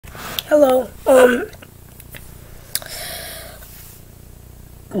Hello.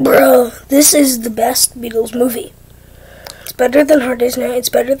 Bro, this is the best Beatles movie. It's better than Hard Day's Night. It's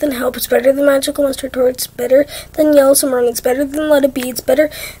better than Help. It's better than Magical Mystery Tour. It's better than Yellow Submarine. It's better than Let It Be. It's better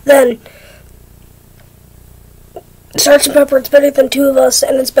than Sgt. Pepper. It's better than Two of Us,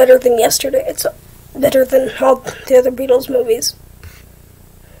 and it's better than Yesterday. It's better than all the other Beatles movies.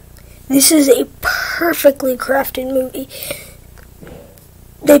 This is a perfectly crafted movie.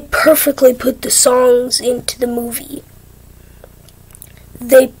 They perfectly put the songs into the movie.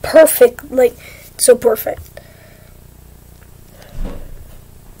 So perfect.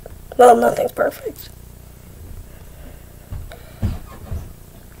 Well, nothing's perfect.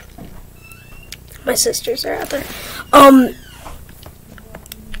 My sisters are out there.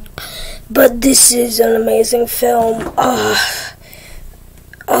 But this is an amazing film.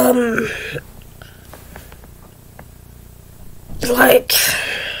 Like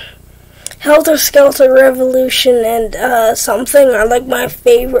Helter Skelter, Revolution, and Something are like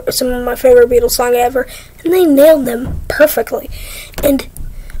some of my favorite Beatles songs ever, and they nailed them perfectly. And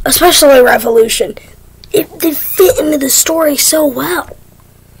especially Revolution, they fit into the story so well.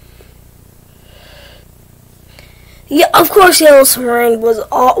 Yeah, of course, Yellow Submarine will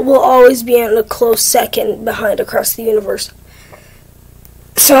always be in a close second behind Across the Universe.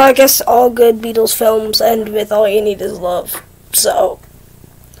 So I guess all good Beatles films end with All You Need Is Love. So,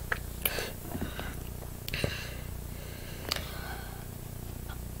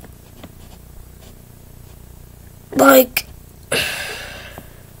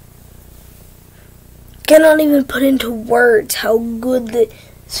 cannot even put into words how good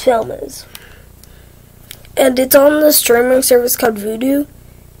this film is. And it's on the streaming service called Vudu.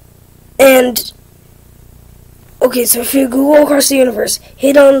 And okay, so if you Google Across the Universe,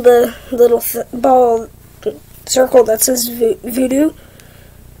 hit on the little ball circle that says Vudu,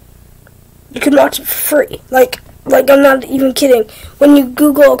 you can watch it for free. Like I'm not even kidding. When you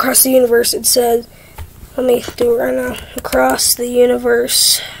Google Across the Universe, it says, let me do it right now, Across the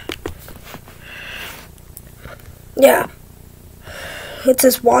Universe. Yeah. It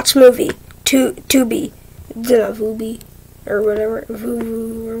says watch movie, Tubi. Vubi, or whatever,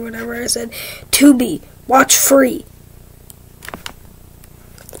 Vuvu, or whatever I said. Tubi, watch free.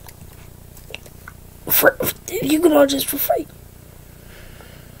 You can watch this for free.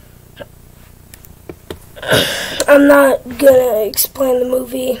 I'm not gonna explain the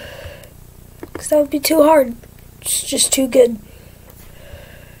movie, because that would be too hard. It's just too good.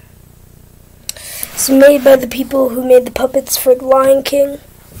 It's made by the people who made the puppets for The Lion King.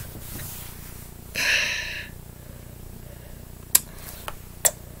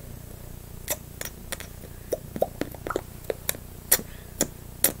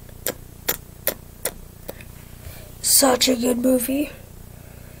 Such a good movie.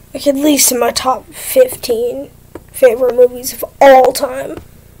 Like, at least in my top 15 favorite movies of all time.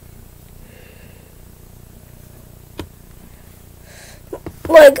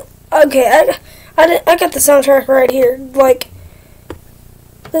 Like, okay, I got the soundtrack right here. Like,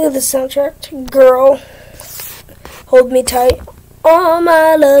 look at the soundtrack. Girl, Hold Me Tight, All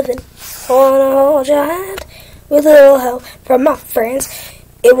My Lovin', Wanna Hold Your Hand, with a little help from my friends,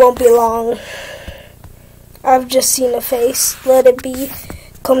 it won't be long. I've just seen a face, Let It Be,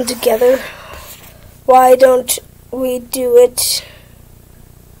 Come Together. Why don't we do it?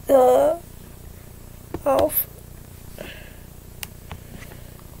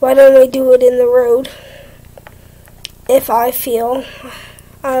 Why don't we do it in the road? If I feel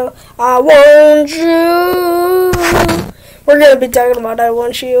I want you. We're gonna be talking about I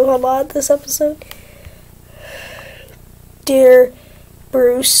Want You a lot this episode. Dear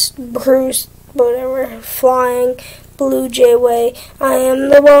Bruce, whatever, flying blue jay way, I am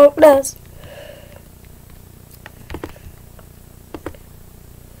the one that's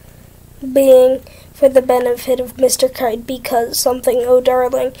being for the benefit of Mr. Kite, because something, oh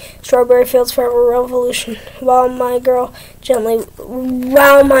darling, strawberry fields forever revolution, while my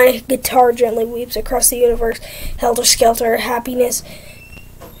guitar gently weeps across the universe, helter skelter, happiness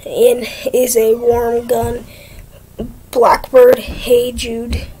is a warm gun, blackbird, hey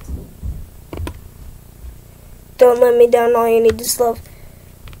Jude. Don't let me down, all you need is love.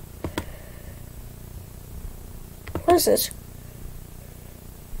 What is this?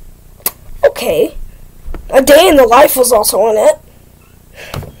 Okay. A Day in the Life was also in it.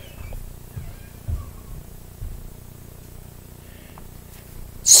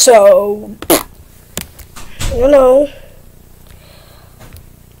 So, you know.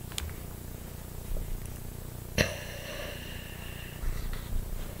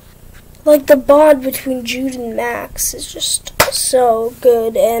 Like, the bond between Jude and Max is just so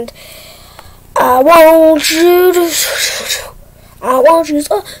good, and I want you to, I want you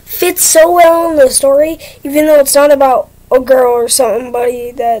to, fits so well in the story, even though it's not about a girl or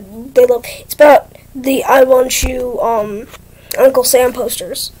somebody that they love. It's about the I Want You Uncle Sam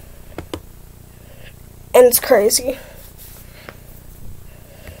posters. And it's crazy.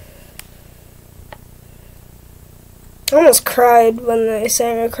 I almost cried when they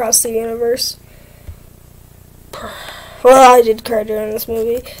sang Across the Universe. Well, I did cry during this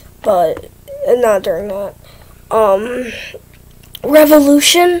movie, but not during that.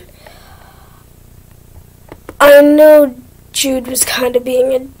 Revolution. I know Jude was kind of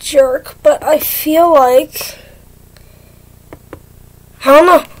being a jerk, but I feel like, I don't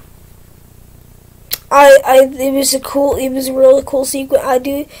know. It was a really cool sequence.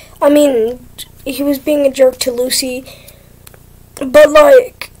 I mean, he was being a jerk to Lucy, but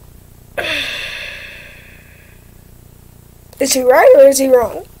like, is he right or is he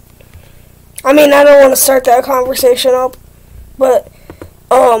wrong? I mean, I don't want to start that conversation up, but,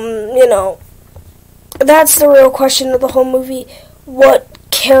 you know, that's the real question of the whole movie. What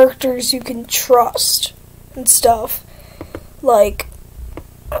characters you can trust and stuff. Like,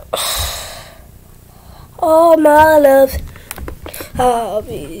 oh, my love, I'll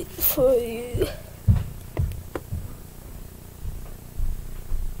be for you.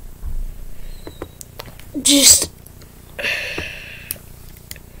 Just,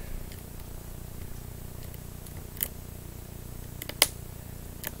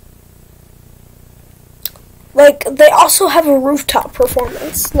 like, they also have a rooftop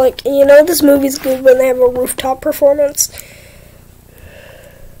performance. Like, you know, this movie's good when they have a rooftop performance.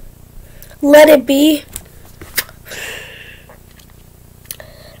 Let It Be.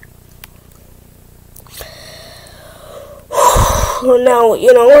 Now,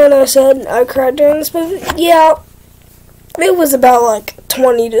 you know, when I said I cried during this movie, yeah, it was about like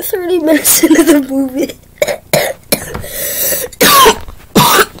 20 to 30 minutes into the movie.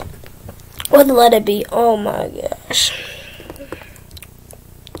 With Let It Be, oh my gosh.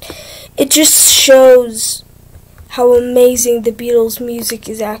 It just shows how amazing the Beatles' music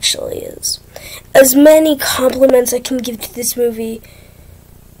actually is. As many compliments I can give to this movie,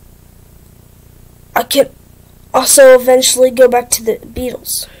 I can also eventually go back to the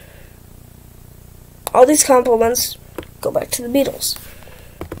Beatles. All these compliments go back to the Beatles.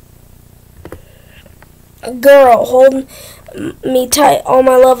 Girl, hold me tight, all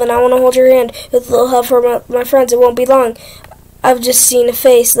my love, and I want to hold your hand. With a little help from my friends, it won't be long. I've just seen a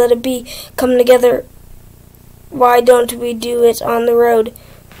face, let it be, come together. Why don't we do it on the road?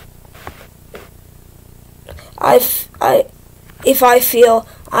 If I feel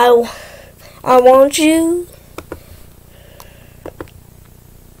I want you.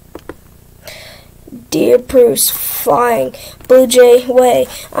 Dear Bruce, flying, Blue Jay way,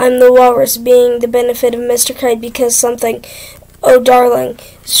 I'm the walrus, being the benefit of Mr. Kite because something, oh darling,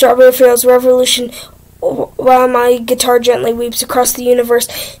 strawberry fields, revolution, while my guitar gently weeps across the universe,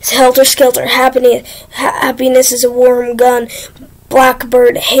 helter-skelter, happiness is a warm gun,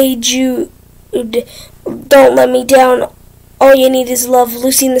 blackbird, hey Jude, don't let me down, all you need is love,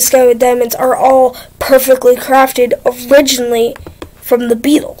 Lucy in the Sky with Diamonds are all perfectly crafted originally from the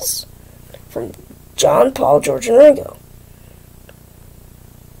Beatles, from John, Paul, George, and Ringo.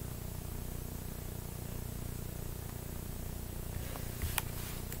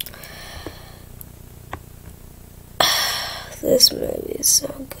 This movie is so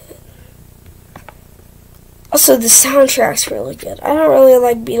good. Also, the soundtrack's really good. I don't really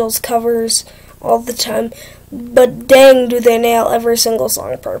like Beatles covers all the time, but dang do they nail every single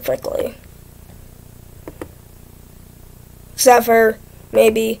song perfectly. Except for,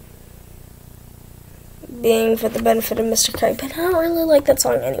 maybe, being for the benefit of Mr. Kite, but I don't really like that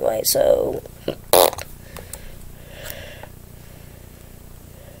song anyway, so.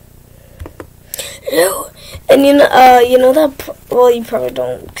 And you know that, well, you probably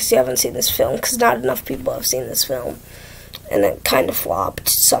don't, because you haven't seen this film, because not enough people have seen this film, and it kind of flopped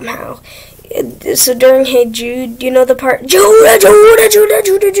somehow. So during Hey Jude, you know the part, Judah, Judah, Judah,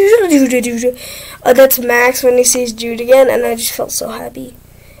 Judah, Judah, Judah, Judah. That's Max when he sees Jude again, and I just felt so happy.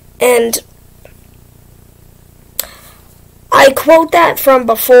 And I quote that from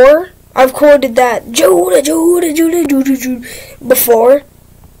before. I've quoted that Judah, Judah, Judah, Judah, Judah before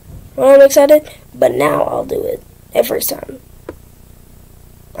when I'm excited, but now I'll do it every time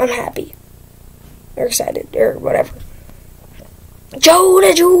I'm happy or excited or whatever.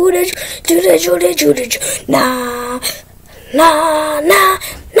 Judah, Judah, Judah, Judah, Judah, Judah, na, na, na,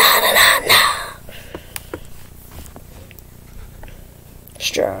 na, na, na, na.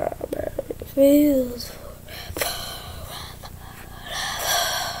 Strawberry fields.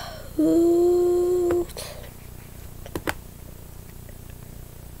 Ooh.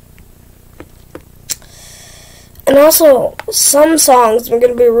 And also, some songs, I'm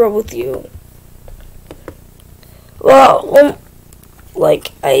gonna be real with you. Well,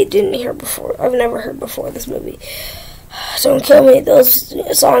 like, I didn't hear before. I've never heard before this movie. Don't kill me. Those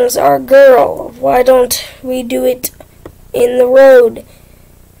songs are Girl. Why don't we do it in the road?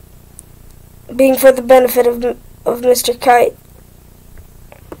 Being for the benefit of Mr. Kite.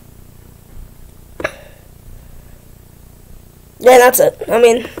 Yeah, that's it. I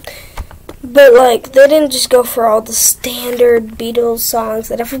mean, but like, they didn't just go for all the standard Beatles songs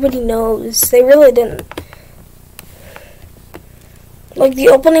that everybody knows. They really didn't. Like, the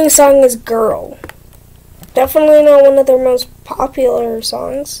opening song is Girl. Definitely not one of their most popular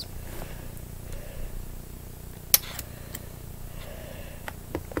songs.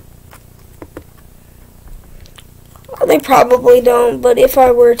 They probably don't, but if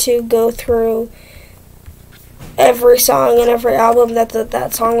I were to go through every song and every album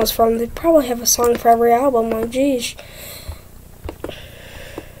that song was from, they'd probably have a song for every album. Like, geez.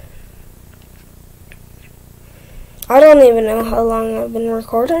 I don't even know how long I've been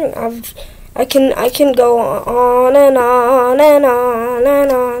recording. I can go on and on and on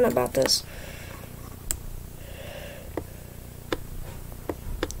and on about this.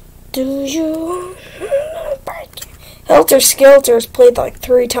 Do you Helter Skelter is played like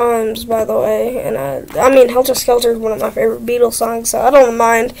 3 times, by the way, and I mean Helter Skelter is one of my favorite Beatles songs, so I don't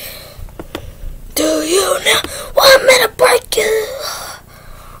mind. Do you know want me to break you?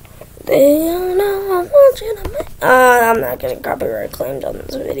 Do you know I want you to make? I'm not getting copyright claimed on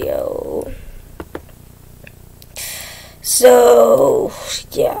this video. So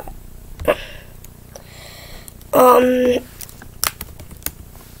yeah.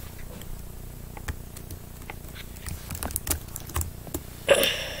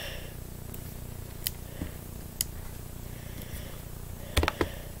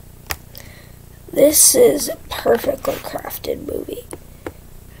 This is a perfectly crafted movie.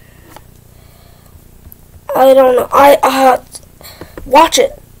 I don't know. Watch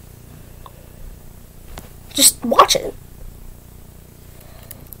it. Just watch it.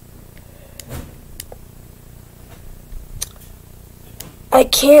 I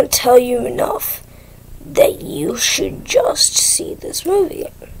can't tell you enough that you should just see this movie.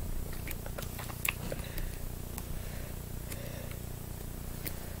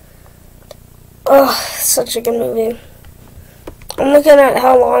 Oh, such a good movie. I'm looking at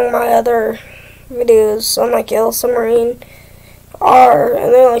how long my other videos on like Yellow Submarine are,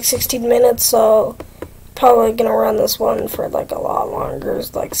 and they're like 16 minutes, so probably gonna run this one for like a lot longer.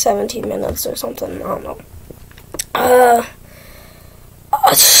 It's like 17 minutes or something. I don't know.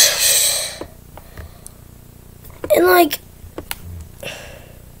 And like,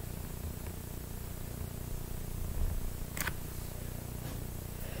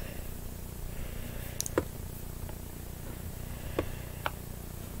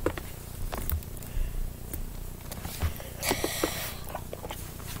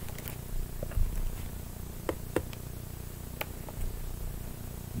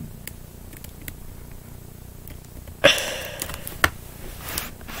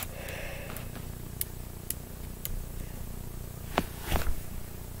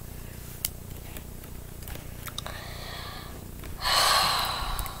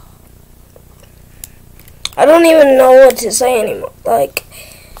 I don't even know what to say anymore. Like,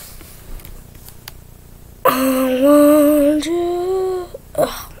 I want you.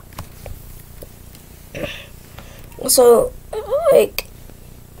 Ugh. So, like,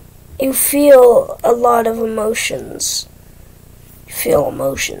 you feel a lot of emotions. You feel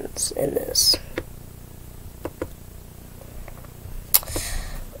emotions in this.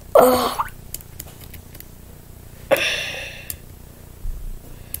 Ugh.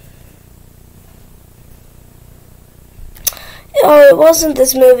 Oh, it wasn't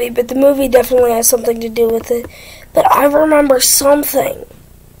this movie, but the movie definitely has something to do with it. But I remember something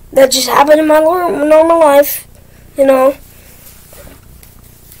that just happened in my normal life, you know.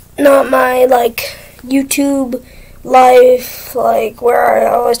 Not my, like, YouTube life, like, where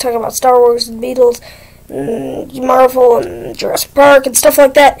I always talk about Star Wars and Beatles, and Marvel and Jurassic Park and stuff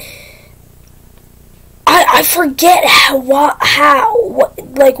like that. I forget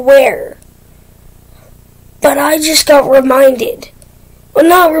where. But I just got reminded. Well,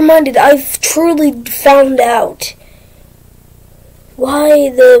 not reminded, I've truly found out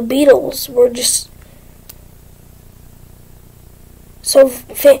why the Beatles were just so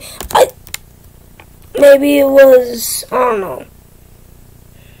maybe it was, I don't know.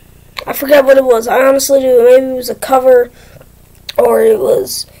 I forget what it was. I honestly do. Maybe it was a cover, or it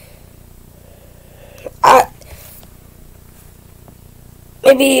was,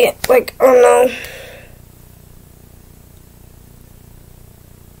 maybe, like, I don't know.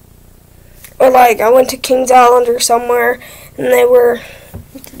 Or like I went to Kings Island or somewhere and they were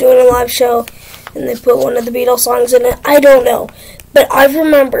doing a live show and they put one of the Beatles songs in it. I don't know. But I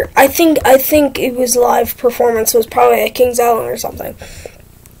remember, I think it was live performance. It was probably at Kings Island or something.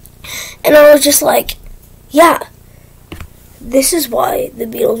 And I was just like, yeah, this is why the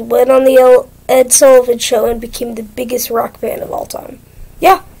Beatles went on the Ed Sullivan Show and became the biggest rock band of all time.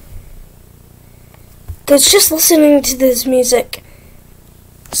 Yeah. Because just listening to this music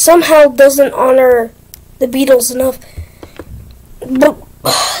somehow doesn't honor the Beatles enough. But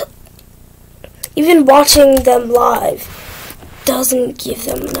even watching them live doesn't give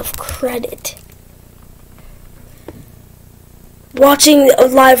them enough credit. Watching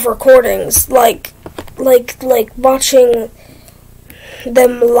live recordings, like watching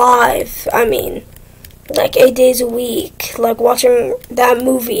them live, I mean, like 8 days a week, like watching that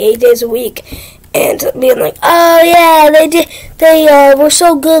movie 8 days a week, and being like, oh yeah, they were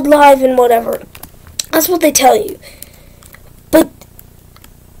so good live and whatever. That's what they tell you. But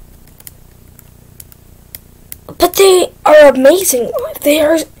they are amazing live. They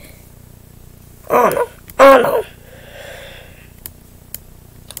are, I don't know.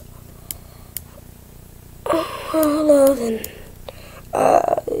 Hello then.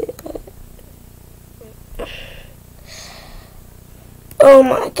 Oh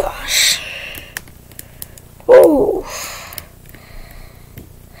my gosh. Oh.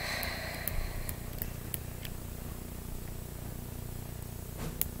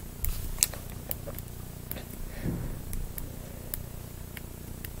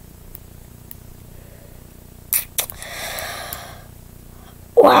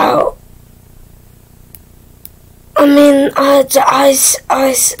 Wow. I mean, I'm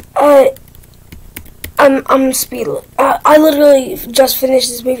speechless. I literally just finished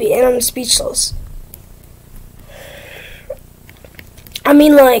this movie and I'm speechless. I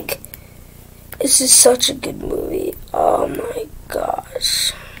mean, like, this is such a good movie. Oh my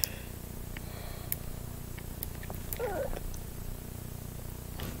gosh.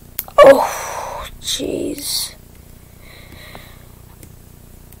 Oh, jeez.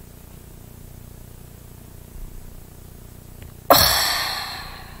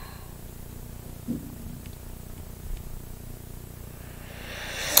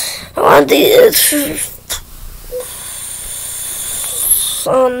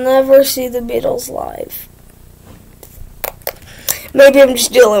 I'll never see the Beatles live. Maybe I'm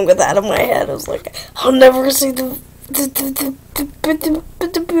just dealing with that in my head. I was like, I'll never see the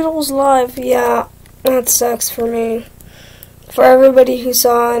Beatles live. Yeah, that sucks for me. For everybody who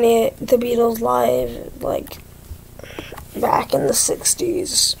saw the Beatles live, like, back in the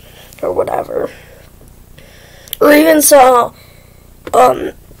 60s or whatever. Or even saw,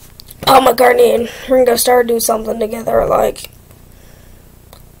 Paul McCartney and Ringo Starr do something together, like,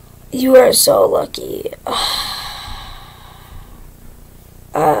 you are so lucky.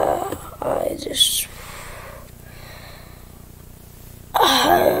 I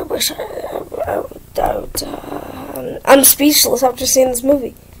wish I'm speechless after seeing this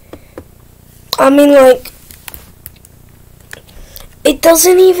movie. I mean, like, it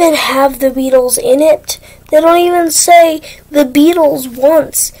doesn't even have the Beatles in it. They don't even say the Beatles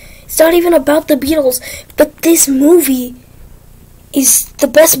once. It's not even about the Beatles. But this movie is the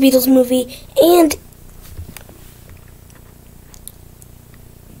best Beatles movie, and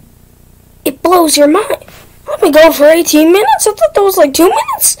it blows your mind. I've been going for 18 minutes? I thought that was like 2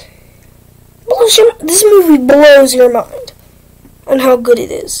 minutes. This movie blows your mind on how good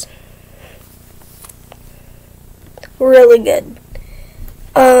it is. Really good.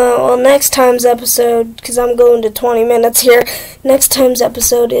 Well, next time's episode, because I'm going to 20 minutes here, next time's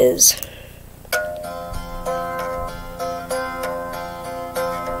episode is...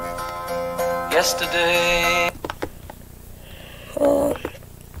 Yesterday.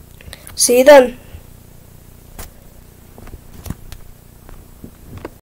 See you then.